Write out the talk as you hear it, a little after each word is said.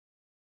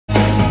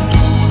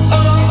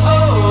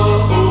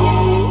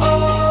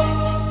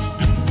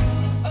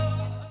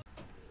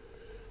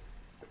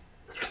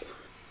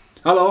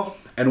Hello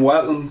and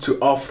welcome to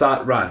Off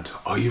That Rant.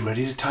 Are you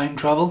ready to time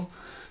travel?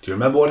 Do you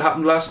remember what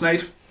happened last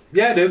night?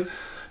 Yeah, I do. Do you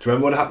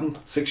remember what happened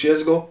 6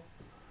 years ago?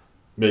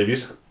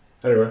 Maybes.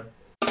 Anyway.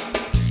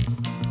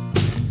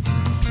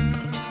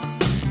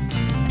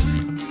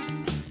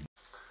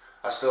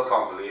 I still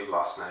can't believe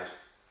last night.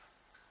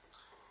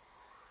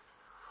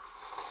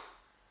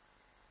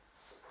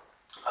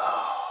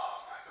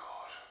 Oh my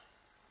god.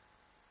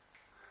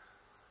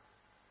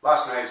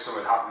 Last night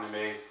something happened to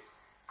me.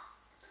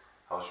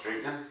 I was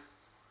drinking,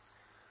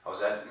 I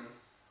was editing,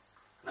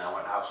 and I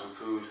went to have some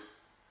food.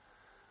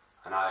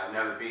 And I have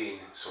never been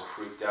so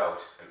freaked out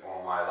in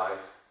all my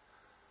life.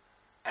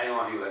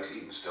 Anyone who likes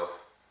eating stuff,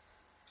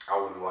 I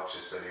wouldn't watch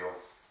this video.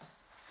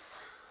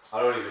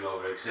 I don't even know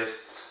if it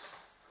exists.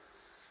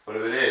 But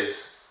if it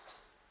is,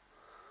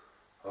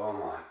 oh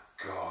my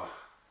god.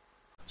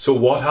 So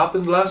what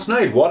happened last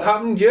night? What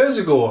happened years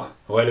ago?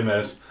 Wait a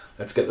minute.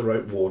 Let's get the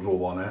right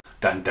wardrobe on it.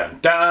 Dun dun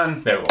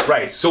dun. There we go.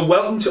 Right. So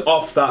welcome to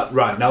Off That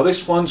Rant. Now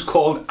this one's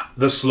called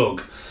The Slug.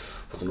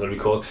 What's it going to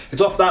be called?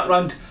 It's Off That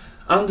Rant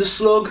and The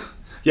Slug.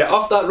 Yeah,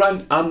 Off That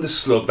Rant and The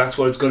Slug, that's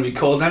what it's going to be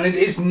called. And it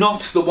is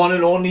not the one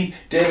and only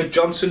David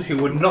Johnson, who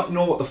would not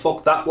know what the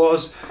fuck that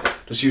was.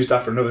 Just used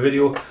that for another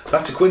video.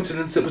 That's a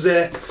coincidence that was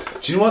there.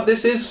 Do you know what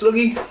this is,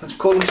 Sluggy? Let's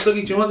call him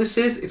Sluggy. Do you know what this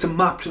is? It's a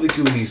map to the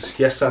Goonies.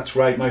 Yes, that's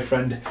right, my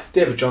friend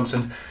David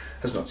Johnson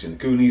has not seen the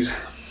Goonies.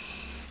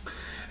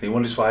 And he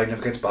wonders why he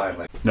never gets by in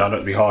life. No, not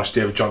to be harsh,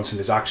 David Johnson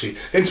is actually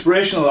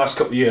inspirational the last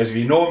couple of years. If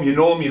you know him, you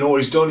know him, you know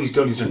what he's done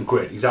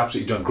great. He's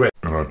absolutely done great.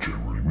 And I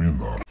generally mean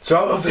that. So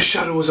out of the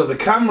shadows of the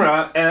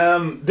camera,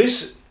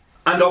 this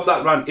and Off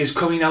That Rant is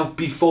coming out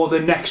before the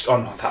next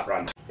on Off That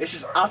Rant. This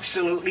is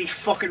absolutely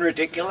fucking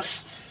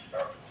ridiculous.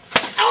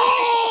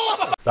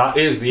 That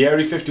is the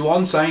Area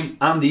 51 sign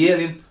and the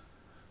alien.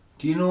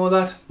 Do you know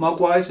that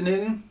Mogwai's an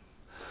alien?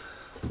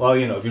 Well,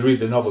 you know, if you read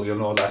the novel, you'll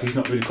know that. He's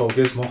not really called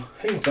Gizmo.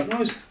 Hey, what's that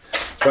noise?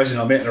 Surprised he's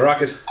not making a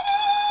racket.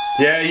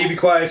 Yeah, you be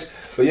quiet.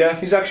 But yeah,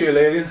 he's actually an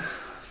alien.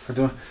 I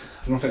don't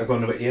think I've got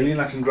another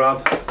alien I can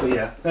grab, but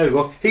yeah, there we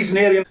go. He's an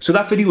alien. So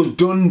that video's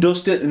done,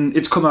 dusted, and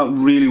it's come out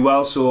really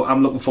well, so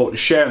I'm looking forward to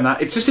sharing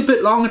that. It's just a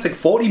bit long, it's like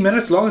 40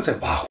 minutes long, it's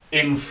like, wow.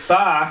 In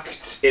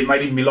fact, it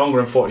might even be longer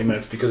than 40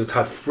 minutes because it's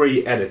had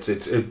 3 edits.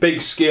 It's a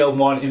big scale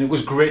one, and it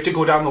was great to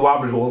go down the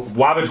rabbit hole,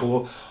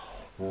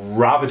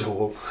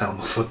 hell,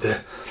 my foot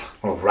there.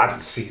 Oh, rabbit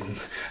season.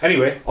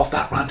 Anyway, Off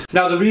That Rant.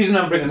 Now, the reason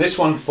I'm bringing this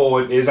one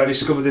forward is I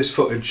discovered this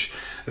footage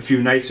a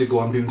few nights ago.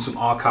 I'm doing some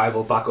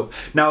archival backup.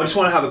 Now, I just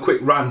want to have a quick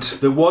rant.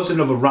 There was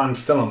another rant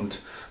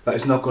filmed that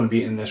is not going to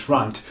be in this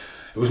rant.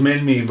 It was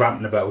mainly me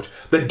ranting about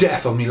the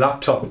death on my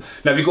laptop.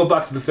 Now, if you go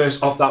back to the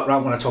first Off That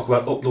Rant when I talk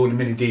about uploading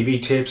mini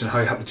DV tapes and how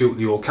you have to do it with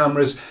the old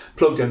cameras,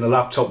 plugged in the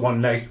laptop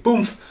one night,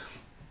 boom,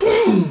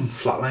 boom,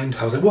 flatlined.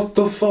 I was like, what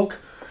the fuck?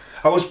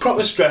 I was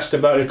proper stressed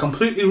about it,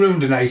 completely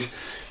ruined the night.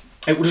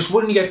 It just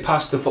wouldn't get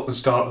past the fucking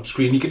startup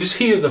screen. You could just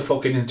hear the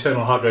fucking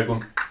internal hard drive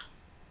going.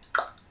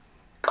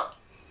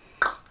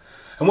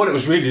 And what it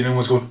was really doing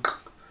was going.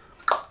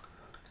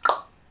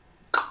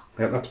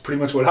 Yeah, that's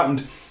pretty much what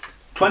happened.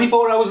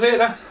 24 hours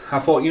later, I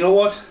thought, you know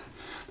what?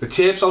 The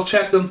tapes, I'll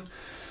check them.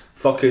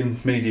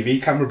 Fucking mini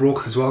DV camera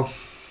broke as well.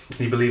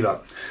 Can you believe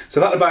that?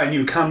 So I had to buy a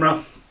new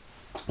camera.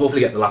 Hopefully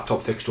get the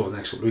laptop fixed over the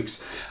next couple of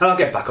weeks. And I'll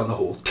get back on the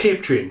whole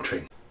tape train.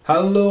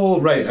 Hello,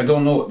 right, I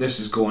don't know what this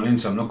is going in,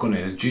 so I'm not going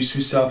to introduce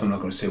myself, I'm not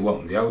going to say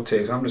welcome to the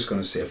outtakes, I'm just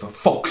going to say for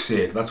fuck's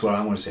sake, that's what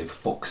I'm going to say, for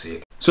fuck's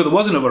sake. So there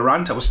was another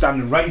rant. I was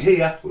standing right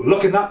here,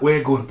 looking that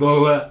way, going blah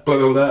blah blah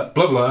blah blah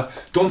blah blah.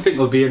 Don't think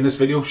it'll be in this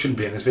video, shouldn't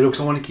be in this video,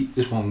 because I want to keep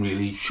this one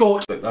really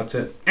short. But that's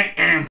it.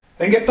 And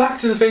get back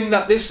to the thing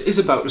that this is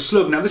about, The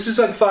Slug. Now this is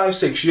like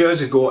 5-6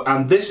 years ago,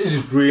 and this is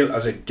as real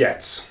as it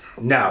gets.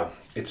 Now,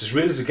 it's as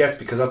real as it gets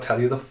because I'll tell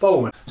you the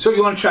following. So if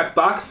you want to track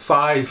back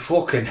 5,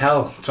 fucking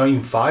hell, it's not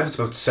even 5, it's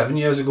about 7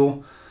 years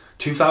ago.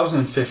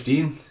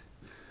 2015.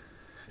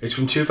 It's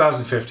from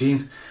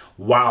 2015.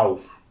 Wow.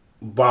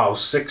 Wow,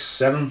 6,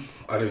 7,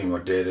 I don't even know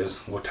what day it is,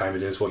 what time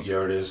it is, what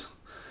year it is.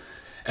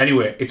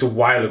 Anyway, it's a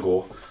while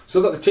ago. So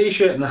I've got the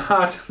t-shirt and the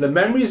hat, the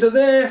memories are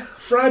there,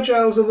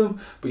 fragiles of them,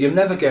 but you'll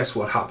never guess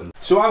what happened.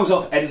 So I was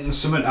off editing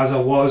something as I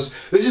was.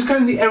 This is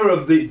kind of the era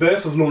of the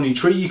birth of Lonely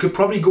Tree. You could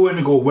probably go in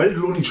and go, where did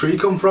Lonely Tree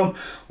come from?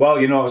 Well,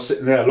 you know, I was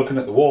sitting there looking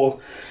at the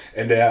wall,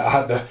 and I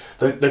had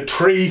the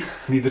tree,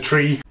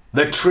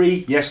 the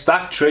tree, yes,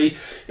 that tree.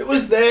 It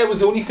was there, it was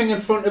the only thing in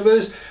front of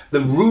us.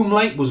 The room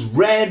light was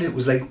red, it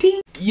was like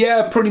ding.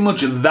 Yeah, pretty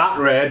much that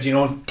red, you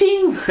know,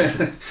 ding.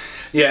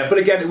 Yeah, but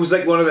again, it was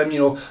like one of them, you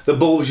know, the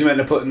bulbs you meant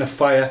to put in the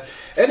fire.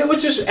 And it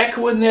was just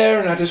echoing there,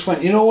 and I just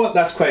went, you know what,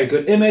 that's quite a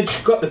good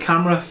image. Got the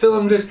camera,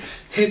 filmed it,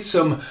 hit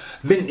some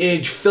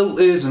vintage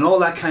filters and all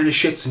that kind of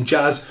shits and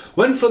jazz.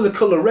 Went for the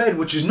colour red,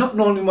 which is not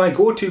normally my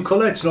go-to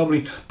colour. It's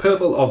normally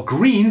purple or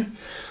green.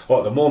 Or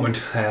at the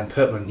moment,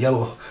 purple and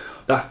yellow.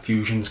 That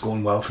fusion's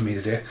going well for me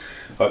today.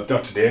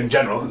 Not today, in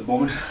general, at the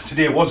moment.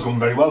 Today was going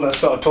very well. I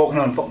started talking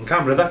on fucking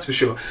camera, that's for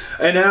sure.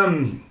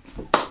 And,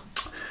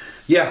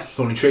 yeah,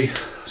 Lonely Tree.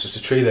 It's just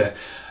a tree there.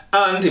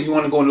 And if you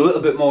want to go into a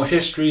little bit more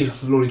history,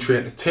 Lonely Tree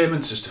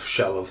Entertainment's just a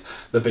shell of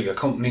the bigger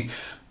company.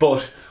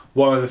 But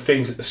one of the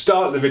things at the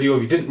start of the video,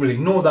 if you didn't really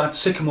know that,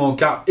 Sycamore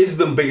Gap is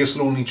the biggest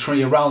lonely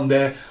tree around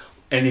there.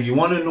 And if you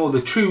want to know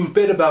the true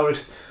bit about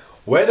it,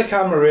 where the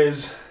camera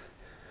is,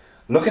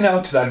 looking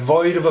out to that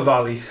void of a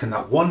valley and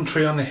that one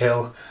tree on the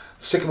hill,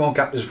 Sycamore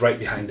Gap is right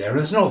behind there. And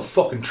there's no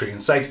fucking tree in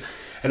sight.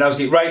 And I was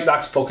like, right,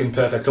 that's fucking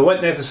perfect. I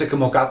went there for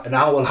Sycamore Gap and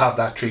I will have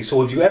that tree.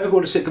 So if you ever go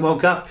to Sycamore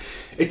Gap,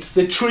 it's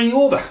the tree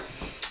over.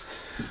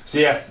 So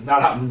yeah,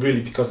 that happened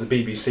really because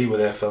the BBC were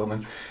there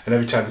filming, and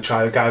every time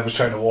the guy was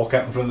trying to walk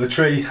out in front of the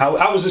tree,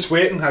 I was just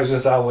waiting. I was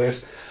just, I'll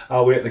wait.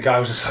 The guy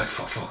was just like,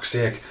 for fuck's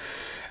sake.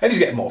 And he's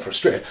getting more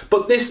frustrated.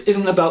 But this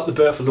isn't about the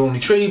birth of the lonely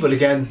tree, but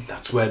again,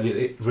 that's where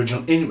the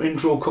original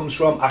intro comes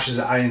from. Ashes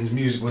of Iron's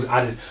music was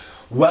added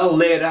well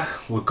later.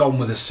 We're Gone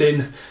with the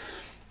Sin,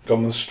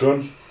 Gone with the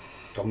Strun,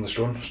 Gone with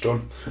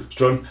the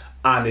Strun,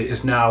 and it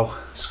is now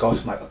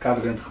Scott Michael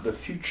Cavagan, the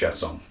Future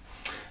song.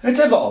 And it's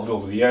evolved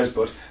over the years,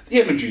 but the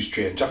imagery's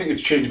changed. I think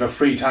it's changed about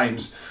 3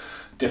 times.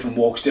 Different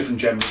walks,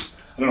 different genres.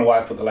 I don't know why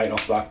I put the light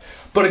off that.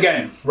 But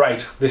again,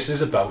 right, this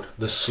is about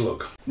the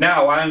slug.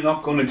 Now, I'm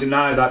not going to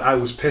deny that I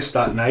was pissed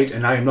that night,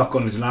 and I am not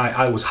going to deny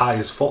I was high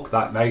as fuck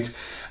that night.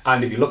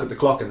 And if you look at the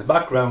clock in the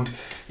background,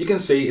 you can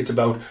see it's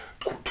about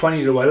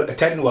 10 to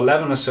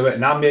 11 or so,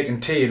 and I'm making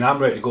tea and I'm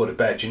ready to go to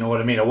bed, you know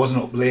what I mean? I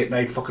wasn't up late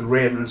night fucking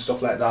raving and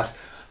stuff like that.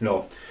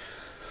 No.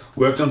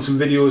 Worked on some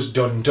videos,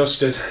 done,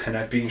 dusted, and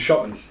I'd been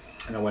shopping.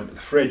 And I went to the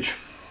fridge,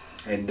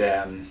 and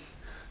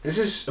this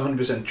is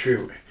 100%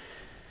 true,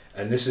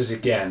 and this is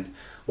again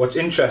what's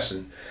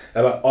interesting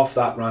about Off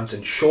That Rants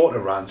and shorter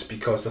rants,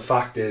 because the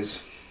fact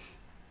is,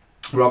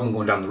 rather than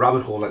going down the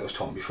rabbit hole like I was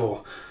talking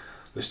before,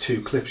 there's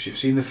 2 clips. You've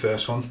seen the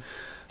first one,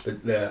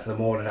 the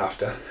morning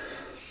after.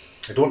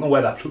 I don't know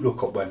where that Pluto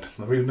cup went.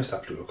 I really missed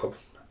that Pluto cup.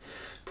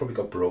 Probably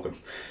got broken.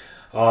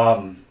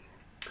 I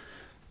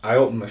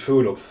opened my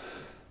food up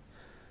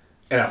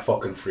and I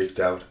fucking freaked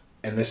out.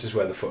 And this is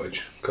where the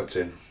footage cuts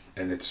in,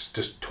 and it's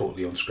just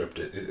totally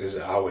unscripted. It is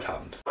how it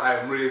happened.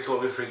 I'm really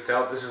totally freaked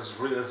out. This is as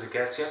real as it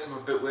gets. Yes,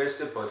 I'm a bit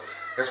wasted, but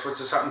guess what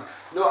just happened?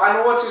 No, I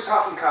know what just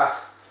happened, Kat.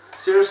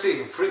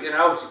 Seriously, I'm freaking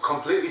out,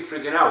 completely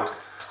freaking out.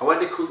 I went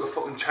to cook a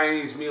fucking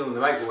Chinese meal in the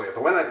microwave. I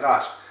went like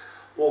that,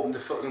 opened the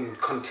fucking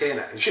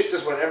container, and shit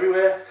just went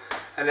everywhere.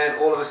 And then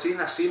all of a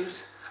sudden, I seen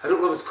it. I don't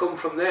know if it's come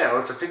from there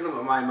or it's a figment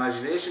of my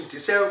imagination. Do you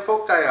see how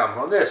fucked I am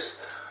on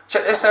this?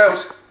 Check this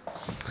out.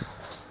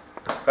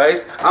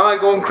 Right? Am I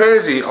going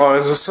crazy, or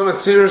is there something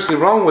seriously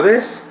wrong with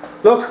this?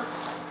 Look.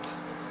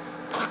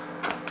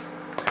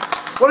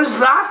 What is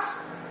that?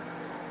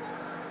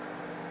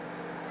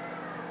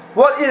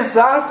 What is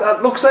that?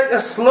 That looks like a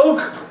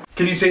slug.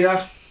 Can you see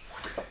that?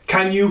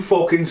 Can you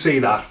fucking see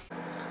that?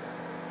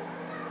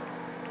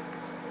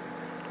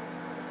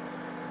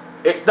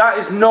 That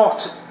is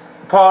not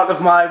part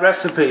of my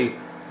recipe.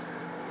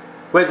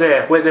 Wait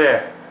there, wait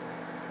there.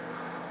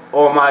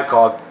 Oh my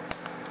god.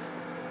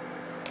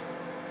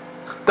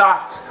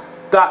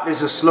 That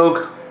is a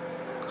slug.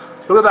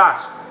 Look at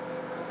that.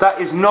 That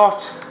is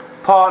not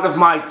part of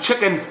my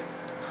chicken.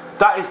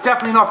 That is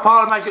definitely not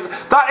part of my chicken.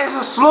 That is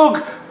a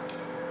slug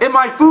in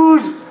my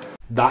food.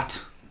 That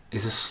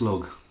is a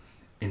slug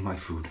in my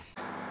food.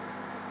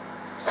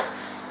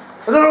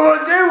 I don't know what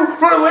to do.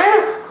 Run away.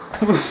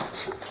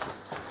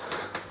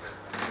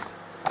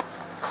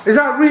 Is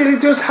that really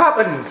just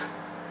happened?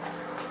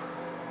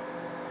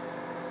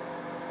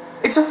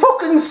 It's a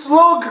fucking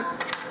slug.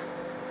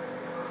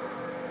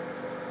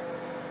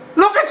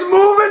 Look, it's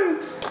moving!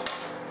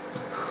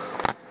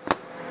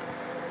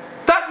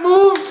 That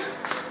moved!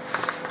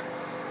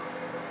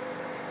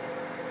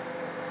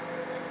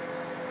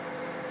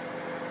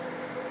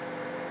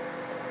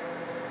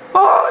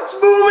 Oh, it's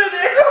moving!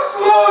 It's a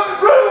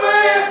slug! Run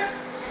away!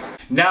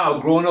 Now,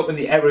 growing up in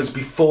the eras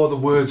before the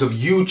words of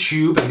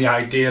YouTube and the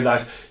idea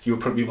that you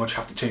would pretty much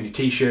have to turn your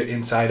t-shirt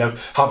inside out,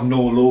 have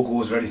no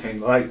logos or anything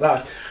like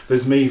that,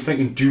 there's me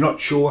thinking, do not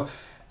show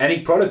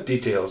any product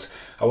details.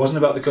 I wasn't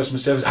about the customer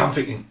service, I'm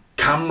thinking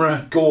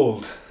camera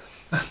gold.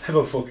 I've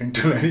never fucking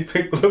done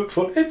anything with the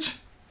footage.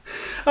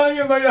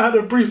 I might have had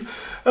a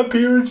brief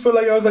appearance, but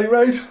like I was like,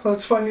 right,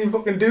 let's finally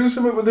fucking do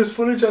something with this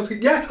footage. I was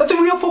like, yeah, that's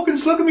a real fucking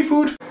slug in my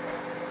food.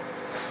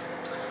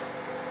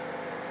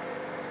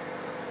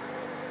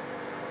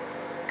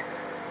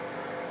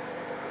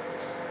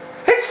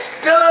 It's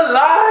still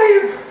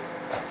alive!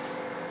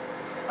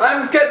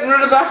 I'm getting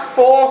rid of that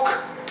fork.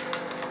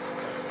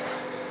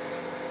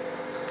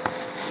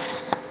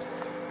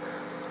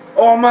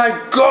 Oh my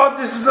god,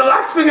 this is the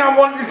last thing I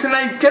wanted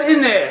tonight. Get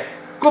in there.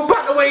 Go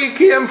back to where you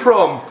came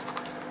from.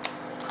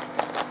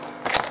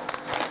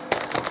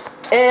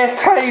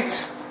 Airtight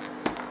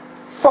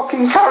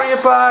fucking carrier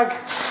bag.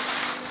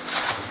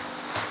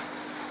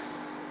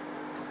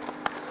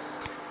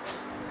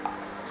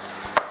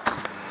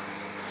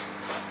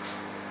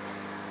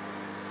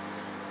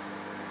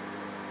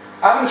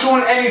 I haven't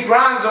shown any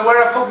brands or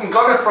where I fucking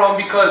got it from,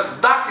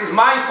 because that is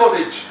my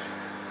footage.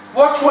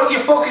 Watch what you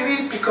fucking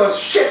eat, because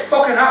shit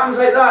fucking happens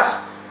like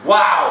that.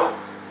 Wow.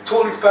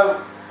 Totally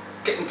about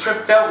getting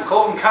tripped out and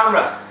caught on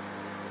camera.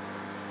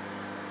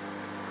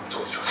 I'm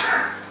totally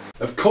shut.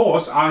 Of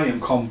course, I am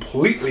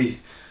completely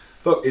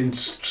fucking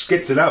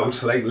skitzing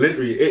out. Like,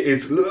 literally, it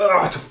is,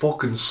 it's a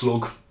fucking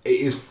slug. It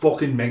is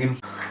fucking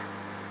minging.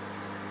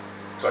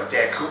 Do I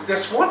dare cook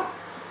this one?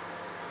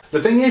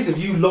 The thing is, if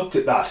you looked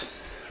at that,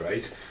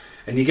 right,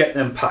 and you get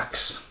them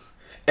packs,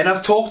 and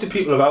I've talked to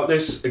people about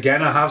this,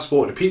 again, I have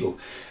spoken to people,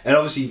 and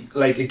obviously,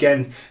 like,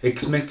 again,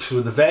 it's mixed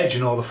with the veg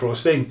and all the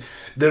frost thing,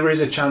 there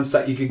is a chance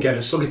that you could get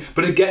a slug in,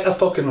 but to get a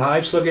fucking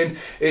live slug in,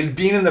 it'd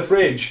been in the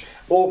fridge,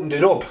 opened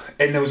it up,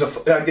 and there was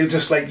a,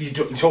 just like you're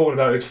talking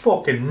about, it's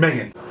fucking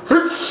minging.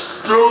 It's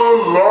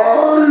still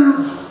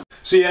alive!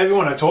 So yeah,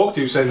 everyone I talked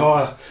to said,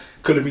 oh,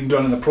 could have been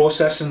done in the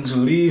processing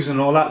and leaves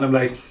and all that, and I'm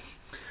like,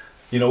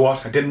 you know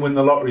what, I didn't win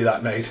the lottery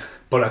that night,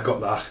 but I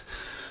got that.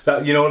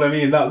 That, you know what I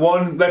mean?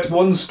 That's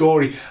one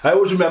story. I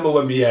always remember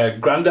when my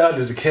granddad,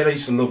 as a kid, I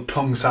used to love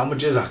tongue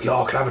sandwiches. Like,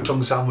 oh, could I have a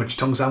tongue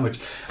sandwich? And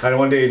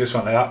one day he just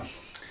went like that.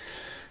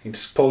 He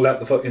just pulled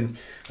out the fucking,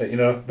 you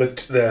know,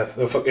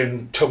 the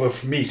fucking tub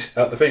of meat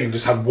out the thing and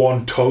just had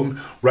one tongue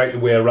right the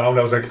way around.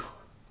 I was like,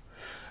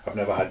 I've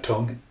never had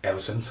tongue ever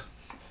since.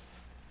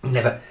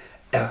 Never,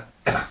 ever,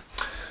 ever.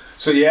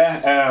 So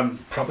yeah,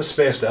 proper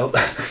spaced out.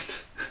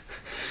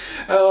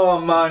 Oh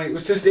man, it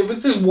was just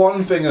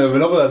one thing of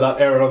another that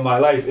era of my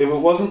life. If it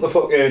wasn't the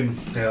fucking,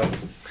 you know,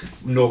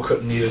 no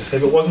cutting ears,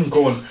 if it wasn't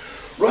going,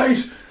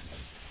 right,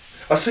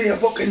 I see a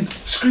fucking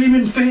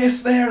screaming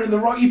face there in the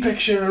Rocky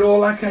picture and all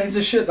that kinds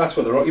of shit. That's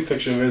what the Rocky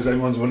picture is.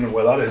 Everyone's wondering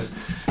where that is.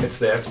 It's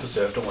there, it's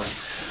preserved, don't worry.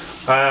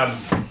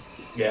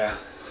 Yeah.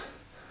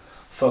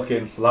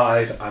 Fucking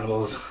live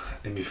animals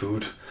in my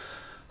food.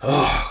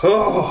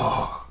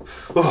 Oh.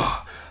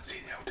 See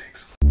the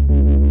outtakes.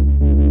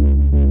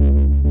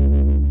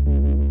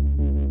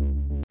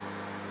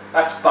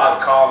 That's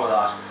bad karma,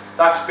 that.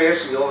 That's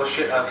basically all the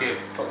shit I've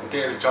given fucking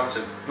David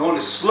Johnson, known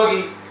as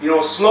Sluggy. You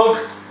know, Slug.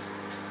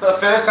 Not the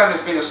first time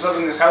there's been a slug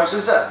in this house,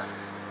 is it?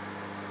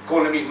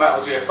 Going to meet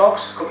Metal J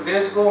Fox a couple of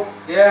days ago.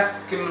 Yeah,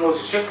 giving him loads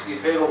of shit because he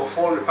paid over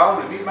 £400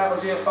 to meet Metal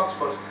J Fox,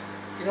 but,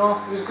 you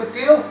know, it was a good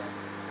deal.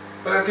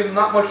 But I give him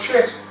that much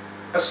shit.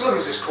 A slug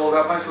has just called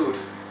out my food.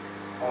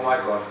 Oh my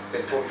god,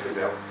 getting totally freaked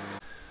out.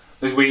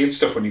 There's weird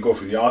stuff when you go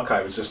through the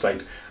archive. It's just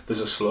like, there's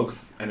a slug,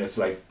 and it's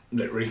like,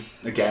 literally,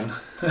 again,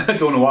 I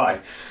don't know why,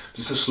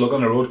 just a slug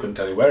on the road, couldn't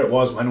tell you where it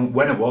was,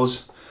 when it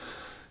was,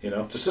 you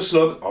know, just a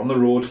slug on the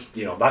road,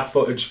 you know, that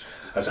footage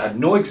has had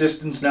no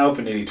existence now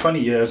for nearly 20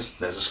 years,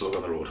 there's a slug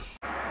on the road.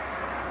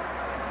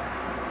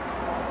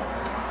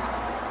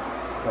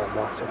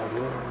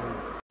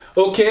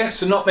 Okay,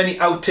 so not many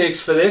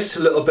outtakes for this,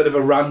 a little bit of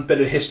a rant,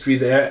 bit of history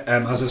there.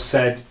 As I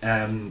said,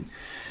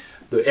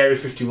 the Area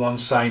 51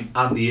 sign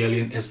and the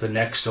alien is the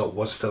next up,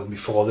 was filmed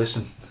before this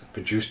and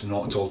produced and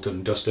all, it's all done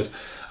and dusted.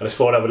 I just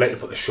thought I would like to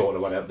put the shorter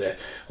one out there,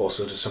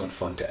 also just something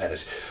fun to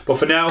edit. But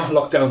for now,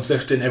 lockdown's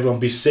lifting, everyone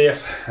be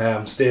safe,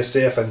 stay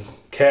safe and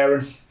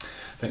caring,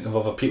 think of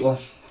other people,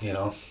 you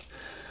know.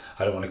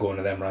 I don't want to go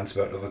into them rants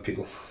about other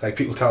people. Like,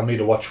 people tell me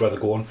to watch where they're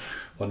going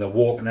when they're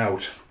walking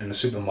out in the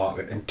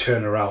supermarket and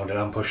turn around and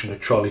I'm pushing a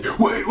trolley.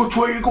 Wait, which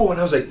way are you going?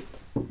 I was like,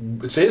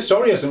 say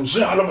sorry. I said,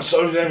 I'm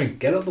sorry.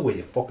 Get out of the way,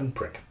 you fucking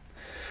prick.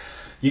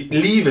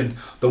 You're leaving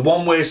the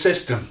one-way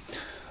system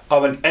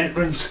of an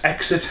entrance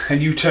exit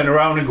and you turn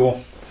around and go,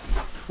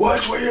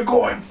 watch where you're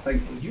going. Like,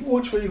 you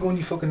watch where you're going,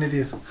 you fucking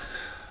idiot.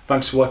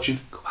 Thanks for watching.